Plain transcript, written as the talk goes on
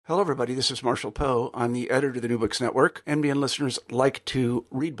Hello, everybody. This is Marshall Poe. I'm the editor of the New Books Network. NBN listeners like to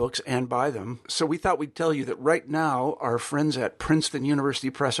read books and buy them. So we thought we'd tell you that right now, our friends at Princeton University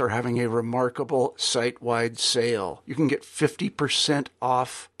Press are having a remarkable site-wide sale. You can get 50%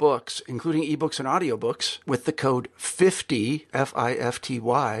 off books, including ebooks and audiobooks, with the code 50,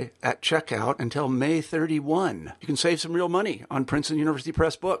 F-I-F-T-Y, at checkout until May 31. You can save some real money on Princeton University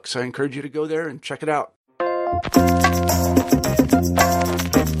Press books. I encourage you to go there and check it out.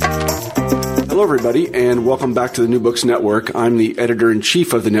 Hello, everybody, and welcome back to the New Books Network. I'm the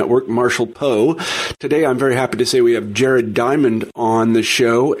editor-in-chief of the network, Marshall Poe. Today, I'm very happy to say we have Jared Diamond on the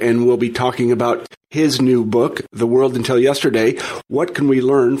show, and we'll be talking about his new book, The World Until Yesterday, What Can We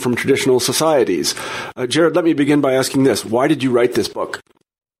Learn from Traditional Societies? Jared, let me begin by asking this. Why did you write this book?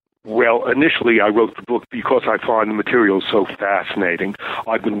 Well, initially I wrote the book because I find the material so fascinating.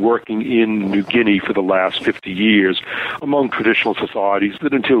 I've been working in New Guinea for the last 50 years among traditional societies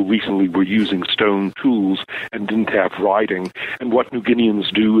that until recently were using stone tools and didn't have writing. And what New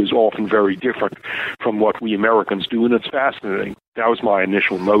Guineans do is often very different from what we Americans do, and it's fascinating. That was my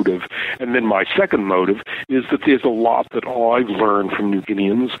initial motive. And then my second motive is that there's a lot that I've learned from New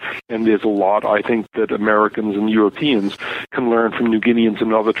Guineans, and there's a lot I think that Americans and Europeans can learn from New Guineans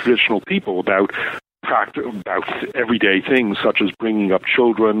and other traditional people about everyday things such as bringing up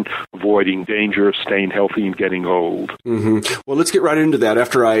children, avoiding danger, staying healthy, and getting old. Mm-hmm. Well, let's get right into that.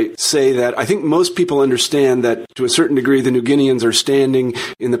 After I say that, I think most people understand that to a certain degree, the New Guineans are standing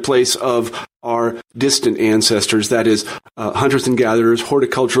in the place of our distant ancestors, that is, hunters and gatherers,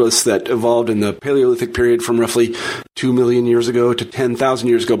 horticulturalists that evolved in the Paleolithic period from roughly 2 million years ago to 10,000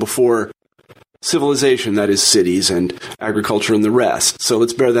 years ago before civilization, that is cities and agriculture and the rest. So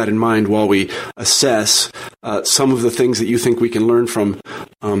let's bear that in mind while we assess some of the things that you think we can learn from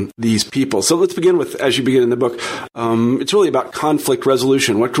these people. So let's begin with, as you begin in the book, it's really about conflict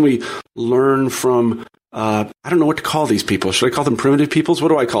resolution. What can we learn from, I don't know what to call these people. Should I call them primitive peoples? What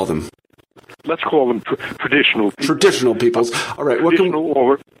do I call them? Let's call them traditional peoples. Traditional peoples. All right.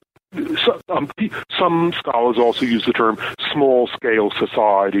 Some scholars also use the term small-scale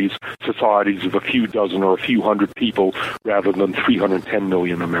societies of a few dozen or a few hundred people rather than 310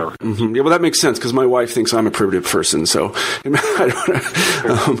 million Americans. Mm-hmm. Yeah, well, that makes sense because my wife thinks I'm a primitive person, so I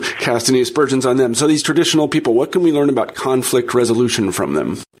don't want to cast any aspersions on them. So these traditional people, what can we learn about conflict resolution from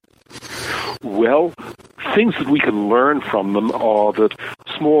them? Well, things that we can learn from them are that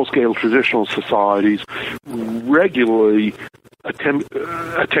small-scale traditional societies regularly attempt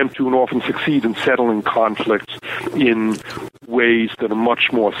to and often succeed in settling conflicts in ways that are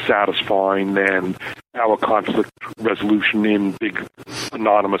much more satisfying than our conflict resolution in big,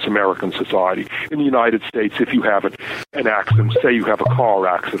 anonymous American society. In the United States, if you have an accident, say you have a car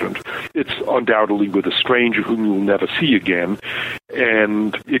accident, it's undoubtedly with a stranger whom you'll never see again,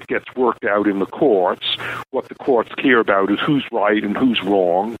 and it gets worked out in the courts. What the courts care about is who's right and who's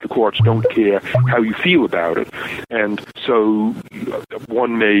wrong. The courts don't care how you feel about it. And so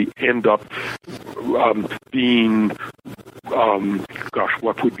one may end up being,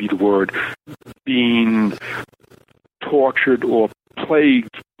 what would be the word? Being tortured or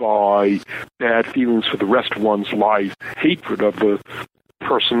plagued by bad feelings for the rest of one's life, hatred of the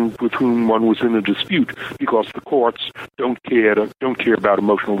person with whom one was in a dispute, because the courts don't care about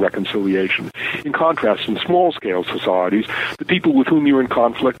emotional reconciliation. In contrast, in small-scale societies, the people with whom you're in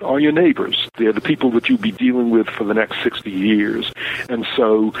conflict are your neighbors. They're the people that you'll be dealing with for the next 60 years. And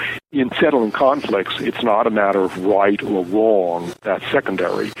so in settling conflicts, it's not a matter of right or wrong. That's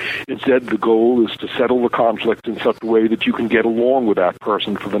secondary. Instead, the goal is to settle the conflict in such a way that you can get along with that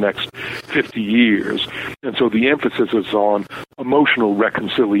person for the next 50 years. And so the emphasis is on emotional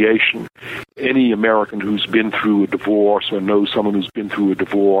reconciliation. Any American who's been through a divorce or knows someone who's been through a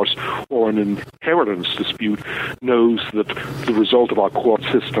divorce or an inheritance dispute knows that the result of our court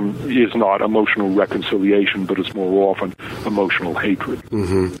system is not emotional reconciliation, but is more often emotional hatred.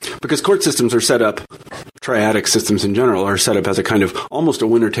 Mm-hmm. Because court systems are set up, triadic systems in general, are set up as a kind of almost a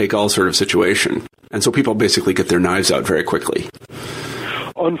winner-take-all sort of situation. And so people basically get their knives out very quickly.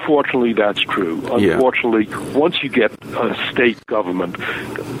 Unfortunately, that's true. Unfortunately, once you get a state government,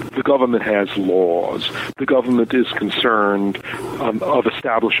 the government has laws. The government is concerned of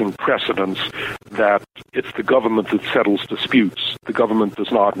establishing precedents that it's the government that settles disputes. The government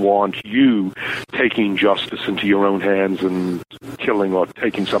does not want you taking justice into your own hands and killing or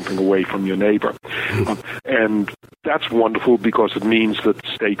taking something away from your neighbor. And that's wonderful because it means that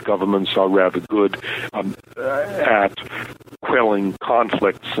state governments are rather good at quelling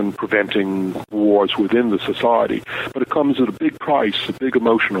conflicts and preventing wars within the society. But it comes at a big price, a big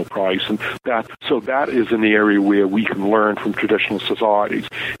emotional price, and that is an area where we can learn from traditional traditional societies.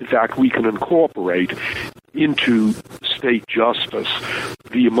 In fact, we can incorporate into state justice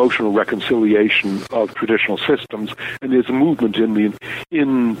the emotional reconciliation of traditional systems, and there's a movement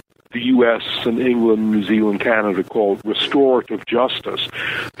in the U.S. and England, New Zealand, Canada called restorative justice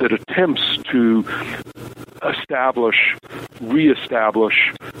that attempts to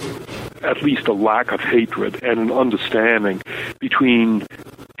reestablish at least a lack of hatred and an understanding between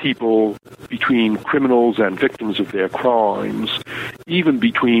people, between criminals and victims of their crimes, even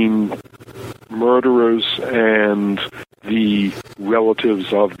between murderers and the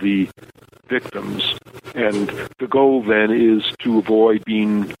relatives of the victims. And the goal then is to avoid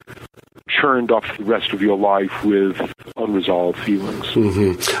being churned up the rest of your life with unresolved feelings.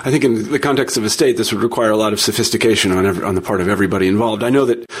 Mm-hmm. I think in the context of a state, this would require a lot of sophistication on the part of everybody involved. I know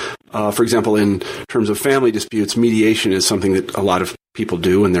that, for example, in terms of family disputes, mediation is something that a lot of people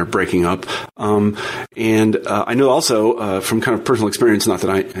do when they're breaking up. And I know also from kind of personal experience, not that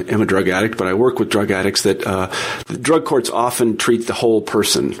I am a drug addict, but I work with drug addicts, that the drug courts often treat the whole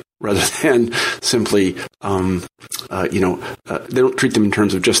person rather than simply, they don't treat them in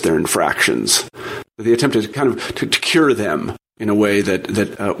terms of just their infractions. They attempt to kind of to cure them in a way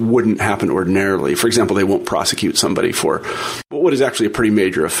that wouldn't happen ordinarily. For example, they won't prosecute somebody for what is actually a pretty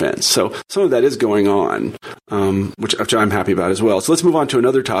major offense. So some of that is going on, which I'm happy about as well. So let's move on to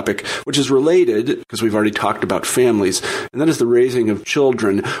another topic, which is related, because we've already talked about families, and that is the raising of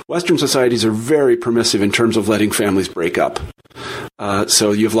children. Western societies are very permissive in terms of letting families break up.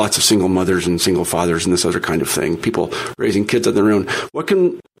 So you have lots of single mothers and single fathers and this other kind of thing, people raising kids on their own. What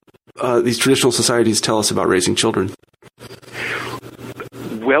can these traditional societies tell us about raising children?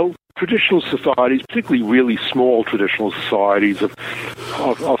 Well, traditional societies, particularly really small traditional societies of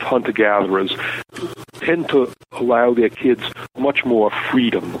hunter-gatherers, tend to allow their kids much more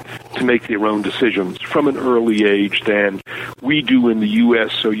freedom to make their own decisions from an early age than we do in the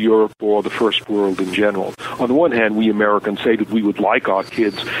U.S. or Europe or the first world in general. On the one hand, we Americans say that we would like our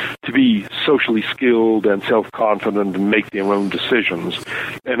kids to be socially skilled and self-confident and make their own decisions.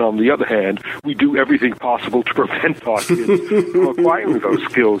 And on the other hand, we do everything possible to prevent our kids from acquiring those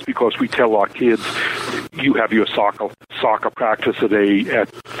skills, because we tell our kids, you have your soccer practice at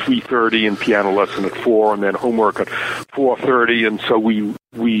 3:30 and piano lesson at 4, and then homework at 4:30, and so we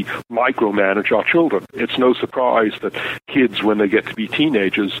micromanage our children. It's no surprise that kids, when they get to be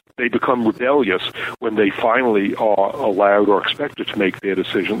teenagers, they become rebellious when they finally are allowed or expected to make their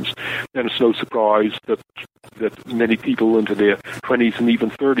decisions. And it's no surprise that many people into their 20s and even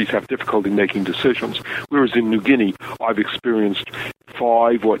 30s have difficulty making decisions. Whereas in New Guinea, I've experienced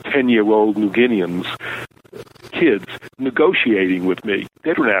 5 or 10-year-old New Guineans, kids, negotiating with me.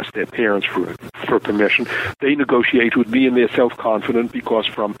 They don't ask their parents for permission. They negotiate with me, and they're self-confident because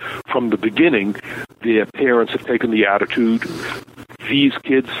from the beginning, their parents have taken the attitude, these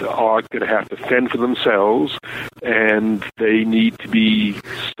kids are going to have to fend for themselves, and they need to be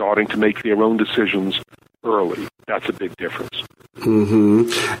starting to make their own decisions early. That's a big difference.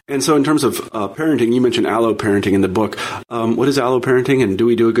 Mm-hmm. And so in terms of parenting, you mentioned allo-parenting in the book. What is allo-parenting, and do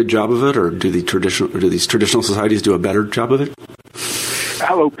we do a good job of it, or do these traditional societies do a better job of it?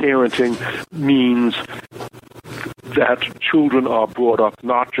 Allo-parenting means that children are brought up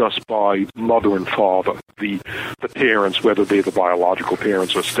not just by mother and father, the parents, whether they're the biological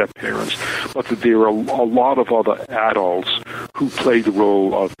parents or step-parents, but that there are a lot of other adults who play the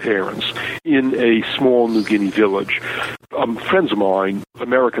role of parents. In a small New Guinea village, friends of mine,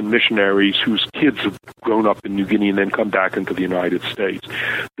 American missionaries whose kids have grown up in New Guinea and then come back into the United States,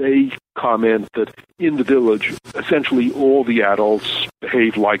 they comment that in the village, essentially all the adults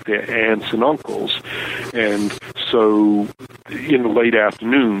behave like their aunts and uncles. And so in the late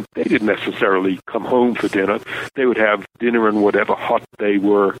afternoon, they didn't necessarily come home for dinner. They would have dinner in whatever hut they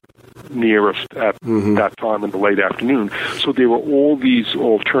were nearest at that time in the late afternoon. So there were all these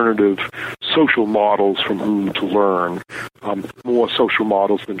alternative social models from whom to learn, more social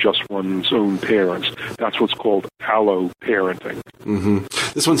models than just one's own parents. That's what's called allo-parenting. Mm-hmm.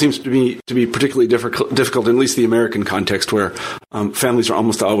 This one seems to be particularly difficult in at least the American context, where families are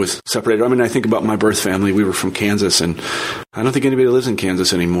almost always separated. I mean, I think about my birth family. We were from Kansas, and I don't think anybody lives in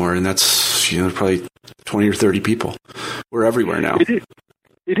Kansas anymore, and that's probably 20 or 30 people. We're everywhere now.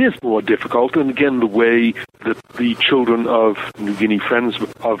 It is more difficult, and again, the way that the children of New Guinea friends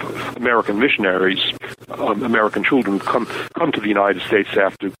of American missionaries, American children who come to the United States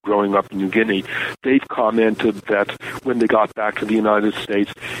after growing up in New Guinea, they've commented that when they got back to the United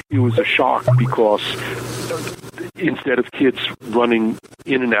States, it was a shock because instead of kids running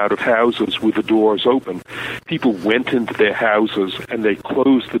in and out of houses with the doors open, people went into their houses and they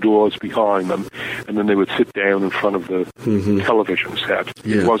closed the doors behind them, and then they would sit down in front of the television set.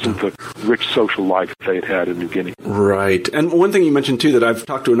 Yeah. It wasn't the rich social life they had had in New Guinea. Right. And one thing you mentioned, too, that I've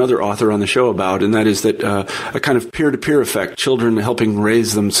talked to another author on the show about, and that is that a kind of peer-to-peer effect, children helping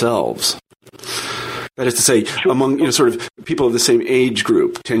raise themselves. That is to say, among sort of people of the same age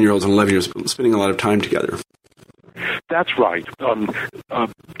group, 10-year-olds and 11-year-olds, spending a lot of time together. That's right.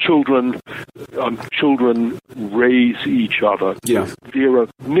 Children raise each other. Yeah. There are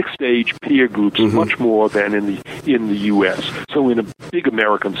mixed-age peer groups much more than in the U.S. So in a big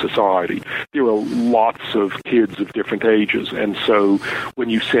American society, there are lots of kids of different ages, and so when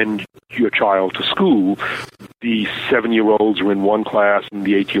you send your child to school, the 7-year-olds are in one class and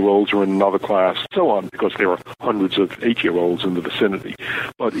the 8-year-olds are in another class, so on, because there are hundreds of 8-year-olds in the vicinity.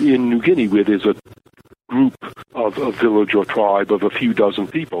 But in New Guinea, where there's a group of a village or tribe of a few dozen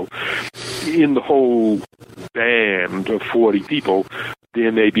people, in the whole band of 40 people,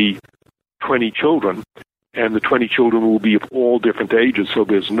 there may be 20 children, and the 20 children will be of all different ages, so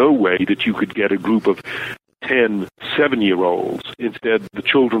there's no way that you could get a group of 10 7-year-olds. Instead, the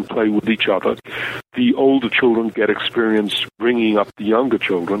children play with each other. The older children get experience bringing up the younger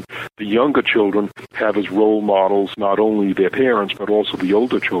children. The younger children have as role models not only their parents, but also the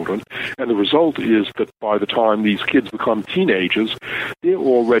older children. And the result is that by the time these kids become teenagers, they're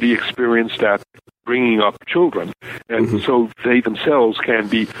already experienced at bringing up children. And so they themselves can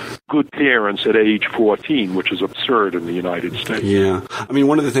be good parents at age 14, which is absurd in the United States. Yeah. I mean,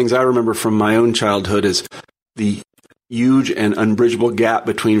 one of the things I remember from my own childhood is the huge and unbridgeable gap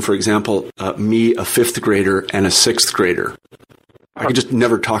between, for example, me, a 5th grader, and a 6th grader. I could just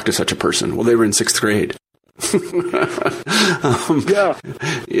never talk to such a person. Well, they were in 6th grade.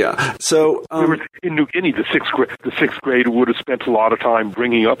 Yeah. So in New Guinea, the sixth grader would have spent a lot of time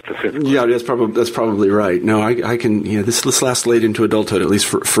bringing up the 5th grade. Yeah, that's probably right. No, I can. Yeah, this lasts late into adulthood, at least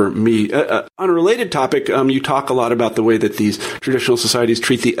for me. On a related topic, you talk a lot about the way that these traditional societies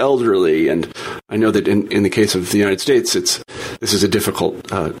treat the elderly, and I know that in the case of the United States, this is a difficult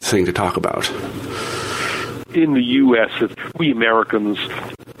thing to talk about. In the U.S., we Americans,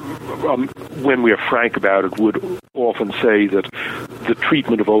 when we are frank about it, would often say that the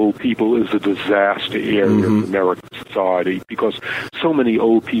treatment of old people is a disaster area of American society, because so many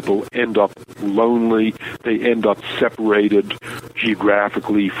old people end up lonely. They end up separated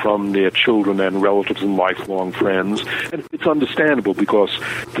geographically from their children and relatives and lifelong friends. And it's understandable, because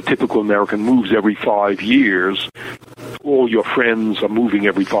the typical American moves every 5 years. All your friends are moving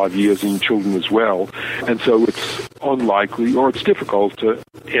every 5 years, and your children as well. And so it's unlikely, or it's difficult, to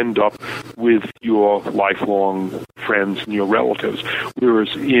end up with your lifelong friends and your relatives.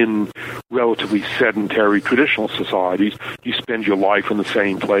 Whereas in relatively sedentary traditional societies, you spend your life in the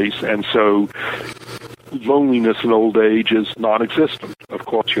same place, and so loneliness in old age is non-existent. Of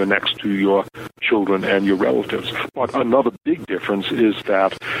course, you're next to your children and your relatives. But another big difference is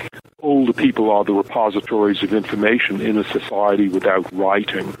that older people are the repositories of information in a society without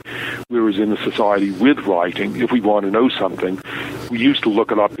writing, whereas in a society with writing, if we want to know something, we used to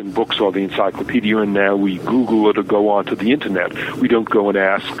look it up in books or the encyclopedia, and now we Google it or go onto the internet. We don't go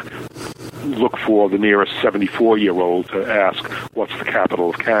and look for the nearest 74-year-old to ask, what's the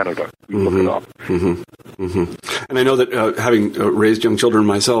capital of Canada? We look it up. And I know that having raised young children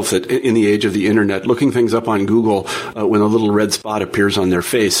myself, that in the age of the internet, looking things up on Google when a little red spot appears on their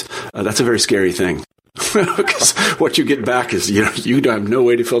face, that's a very scary thing. Because what you get back is, you have no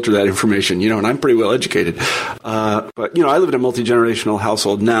way to filter that information, and I'm pretty well educated. But, I live in a multi-generational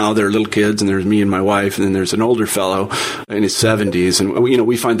household now. There are little kids, and there's me and my wife, and then there's an older fellow in his 70s. And,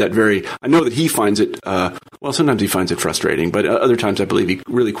 we find that I know that he finds it, sometimes he finds it frustrating, but other times I believe he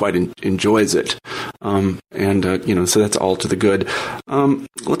really quite enjoys it. So that's all to the good.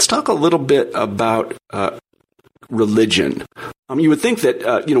 Let's talk a little bit about religion. You would think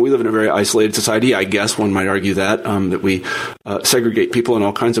that, we live in a very isolated society. I guess one might argue that we segregate people in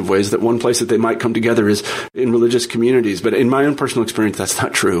all kinds of ways, that one place that they might come together is in religious communities. But in my own personal experience, that's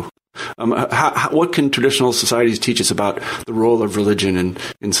not true. What can traditional societies teach us about the role of religion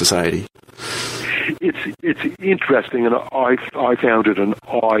in society? It's interesting, and I found it an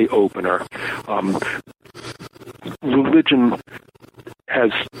eye-opener. Religion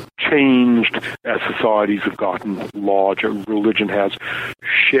has changed as societies have gotten larger. Religion has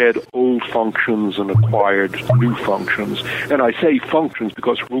shed old functions and acquired new functions. And I say functions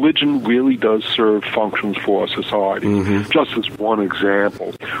because religion really does serve functions for a society. Mm-hmm. Just as one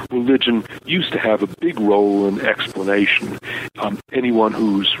example, religion used to have a big role in explanation. Anyone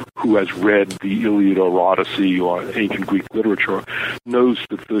who has read the Iliad or Odyssey or ancient Greek literature knows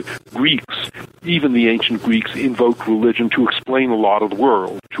that the Greeks, even the ancient Greeks, invoked religion to explain a lot of the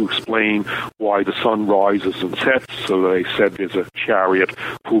world, to explain why the sun rises and sets. So they said there's a chariot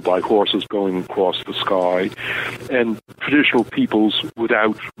pulled by horses going across the sky. And traditional peoples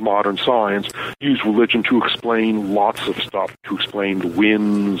without modern science use religion to explain lots of stuff, to explain the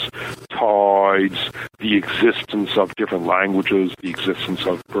winds, tides, the existence of different languages, the existence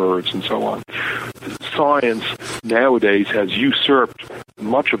of birds, and so on. Science nowadays has usurped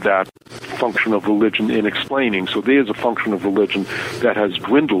much of that function of religion in explaining. So there's a function of religion that has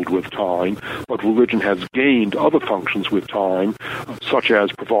dwindled with time, but religion has gained other functions with time, such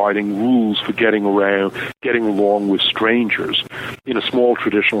as providing rules for getting along with strangers. In a small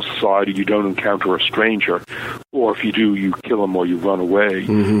traditional society, you don't encounter a stranger, or if you do, you kill them or you run away.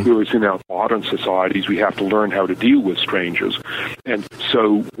 Mm-hmm. Whereas in our modern societies, we have to learn how to deal with strangers. And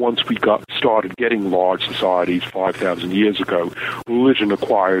so once we started getting large societies 5,000 years ago, religion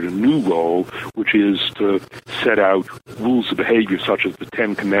acquired a new role, which is to set out rules of behavior such as the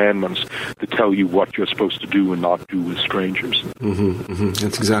Ten Commandments that tell you what you're supposed to do and not do with strangers. Mm-hmm, mm-hmm.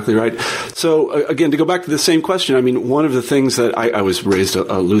 That's exactly right. So again, to go back to the same question, I mean, one of the things that I was raised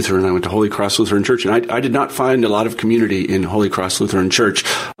a Lutheran, I went to Holy Cross Lutheran Church, and I did not find a lot of community in Holy Cross Lutheran Church.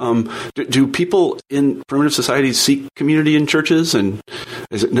 Do people in primitive societies seek community in churches? And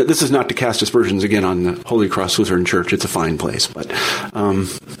this is not to cast aspersions again on the Holy Cross Lutheran Church. It's a fine place, but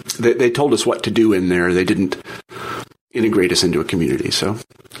they told us what to do in there. They didn't integrate us into a community. So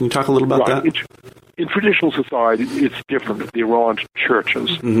can you talk a little about that? In traditional society, it's different. There aren't churches.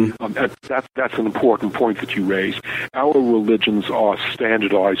 Mm-hmm. That's an important point that you raise. Our religions are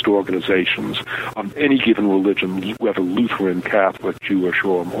standardized organizations. Any given religion, whether Lutheran, Catholic, Jewish,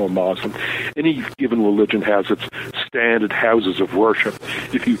 or Muslim, any given religion has its standard houses of worship.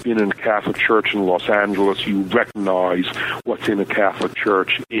 If you've been in a Catholic church in Los Angeles, you recognize what's in a Catholic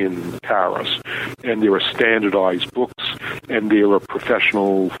church in Paris. And there are standardized books, and there are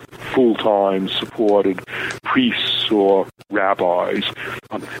professional, full-time, supported priests or rabbis.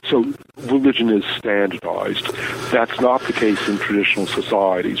 So religion is standardized. That's not the case in traditional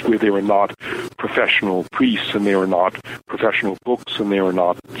societies, where there are not professional priests and there are not professional books and there are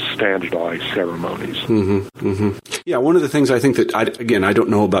not standardized ceremonies. Mm-hmm, mm-hmm. Yeah, one of the things I think that, I don't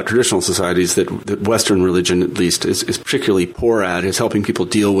know about traditional societies that Western religion, at least, is particularly poor at, is helping people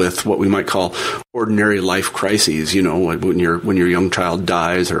deal with what we might call ordinary life crises. You know, when your young child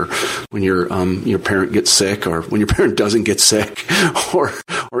dies, or when your parent gets sick, or when your parent doesn't get sick, or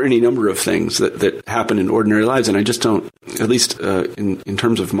any number of things that happen in ordinary lives. And I just don't, at least in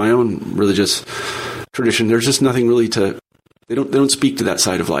terms of my own religious tradition, there's just nothing really they don't speak to that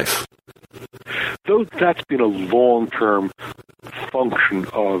side of life. Though that's been a long-term function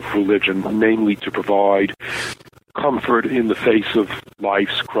of religion, namely to provide comfort in the face of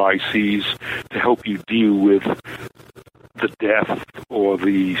life's crises, to help you deal with the death or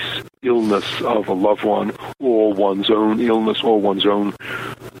the illness of a loved one, or one's own illness, or one's own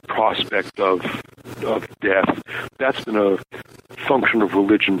prospect of death. That's been a function of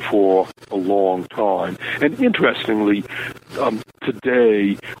religion for a long time. And interestingly,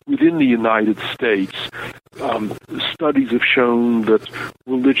 today, within the United States, studies have shown that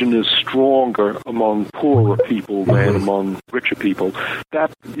religion is stronger among poorer people than among richer people.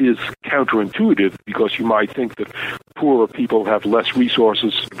 That is counterintuitive, because you might think that poorer people have less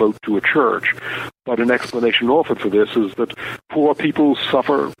resources to devote to a church. But an explanation offered for this is that poor people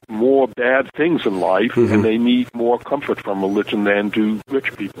suffer more bad things in life, and they need more comfort from religion than do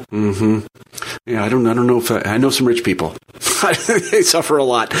rich people. Mm-hmm. Yeah, I don't know if I know some rich people. They suffer a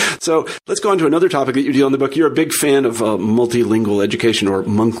lot. So let's go on to another topic that you deal in the book. You're a big fan of multilingual education, or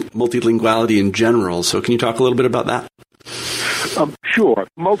multilinguality in general. So can you talk a little bit about that? Sure.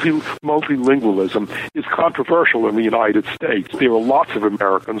 Multilingualism is controversial in the United States. There are lots of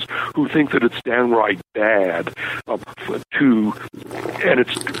Americans who think that it's downright bad and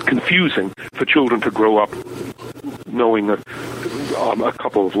it's confusing for children to grow up knowing a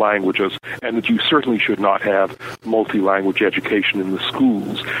couple of languages, and that you certainly should not have multi-language education in the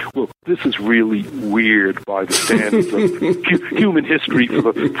schools. Well, this is really weird by the standards of human history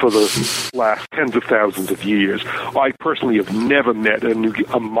for the last tens of thousands of years. I personally have never met a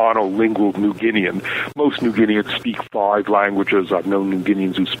monolingual New Guinean. Most New Guineans speak 5 languages. I've known New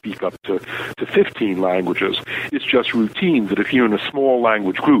Guineans who speak up to 15 languages. It's just routine that if you're in a small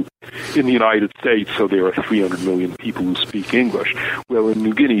language group in the United States, so there are 300 million people who speak English. Well, in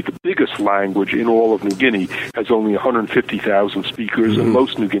New Guinea, the biggest language in all of New Guinea has only 150,000 speakers, and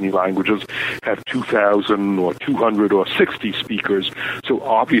most New Guinea languages have 2,000 or 200 or 60 speakers. So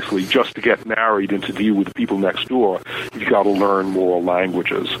obviously, just to get married and to deal with the people next door, you've got to learn more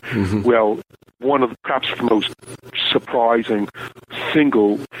languages. Well, one of perhaps the most surprising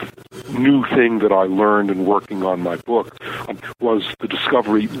single new thing that I learned in working on my book was the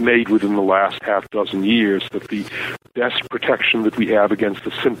discovery made within the last half dozen years that the best protection that we have against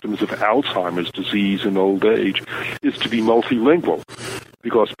the symptoms of Alzheimer's disease in old age is to be multilingual.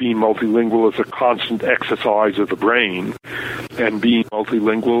 Because being multilingual is a constant exercise of the brain, and being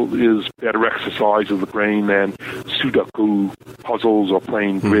multilingual is better exercise of the brain than Sudoku puzzles or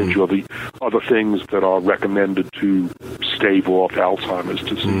playing bridge or the other things that are recommended to stave off Alzheimer's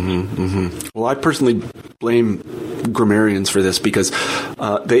disease. Well, I personally blame grammarians for this because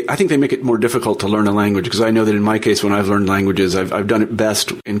I think they make it more difficult to learn a language, because I know that in my case, when I've learned languages, I've done it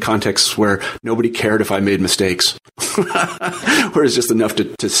best in contexts where nobody cared if I made mistakes, where it's just enough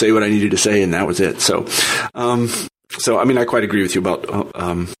to say what I needed to say, and that was it. So I mean, I quite agree with you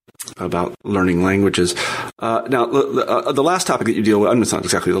about learning languages. Now, the last topic that you deal with, I mean, it's not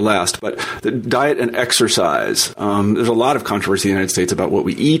exactly the last, but the diet and exercise. There's a lot of controversy in the United States about what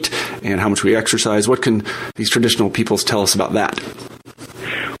we eat and how much we exercise. What can these traditional peoples tell us about that?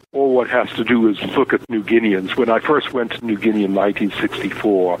 All one has to do is look at New Guineans. When I first went to New Guinea in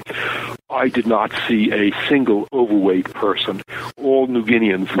 1964, I did not see a single overweight person. All New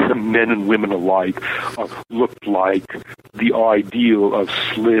Guineans, men and women alike, looked like the ideal of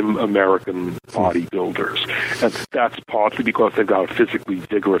slim American bodybuilders. And that's partly because they've got a physically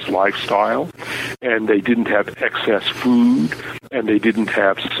vigorous lifestyle, and they didn't have excess food, and they didn't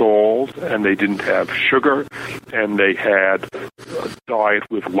have salt, and they didn't have sugar, and they had a diet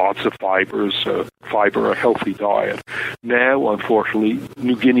with lots of fibers, a healthy diet. Now, unfortunately,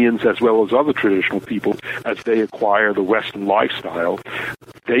 New Guineans, as well as other traditional people, as they acquire the Western lifestyle,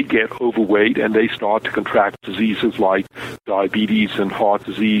 they get overweight and they start to contract diseases like diabetes and heart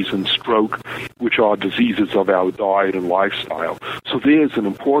disease and stroke, which are diseases of our diet and lifestyle. So there's an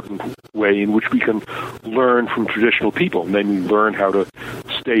important way in which we can learn from traditional people, namely learn how to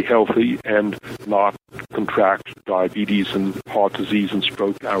stay healthy and not contract diabetes and heart disease and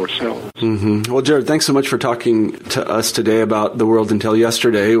stroke ourselves. Well, Jared, thanks so much for talking to us today about the world until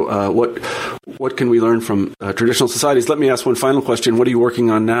yesterday. What can we learn from traditional societies? Let me ask one final question. What are you working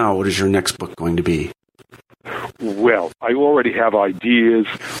on now? What is your next book going to be? Well, I already have ideas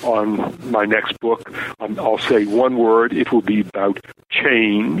on my next book. I'll say one word. It will be about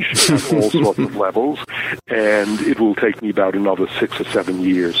change at all sorts of levels, and it will take me about another 6 or 7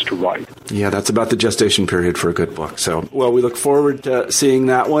 years to write. Yeah, that's about the gestation period for a good book. So, well, we look forward to seeing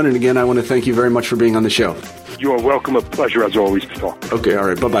that one. And again, I want to thank you very much for being on the show. You are welcome. A pleasure, as always, to talk. Okay, all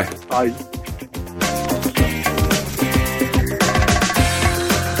right. Bye-bye. Bye.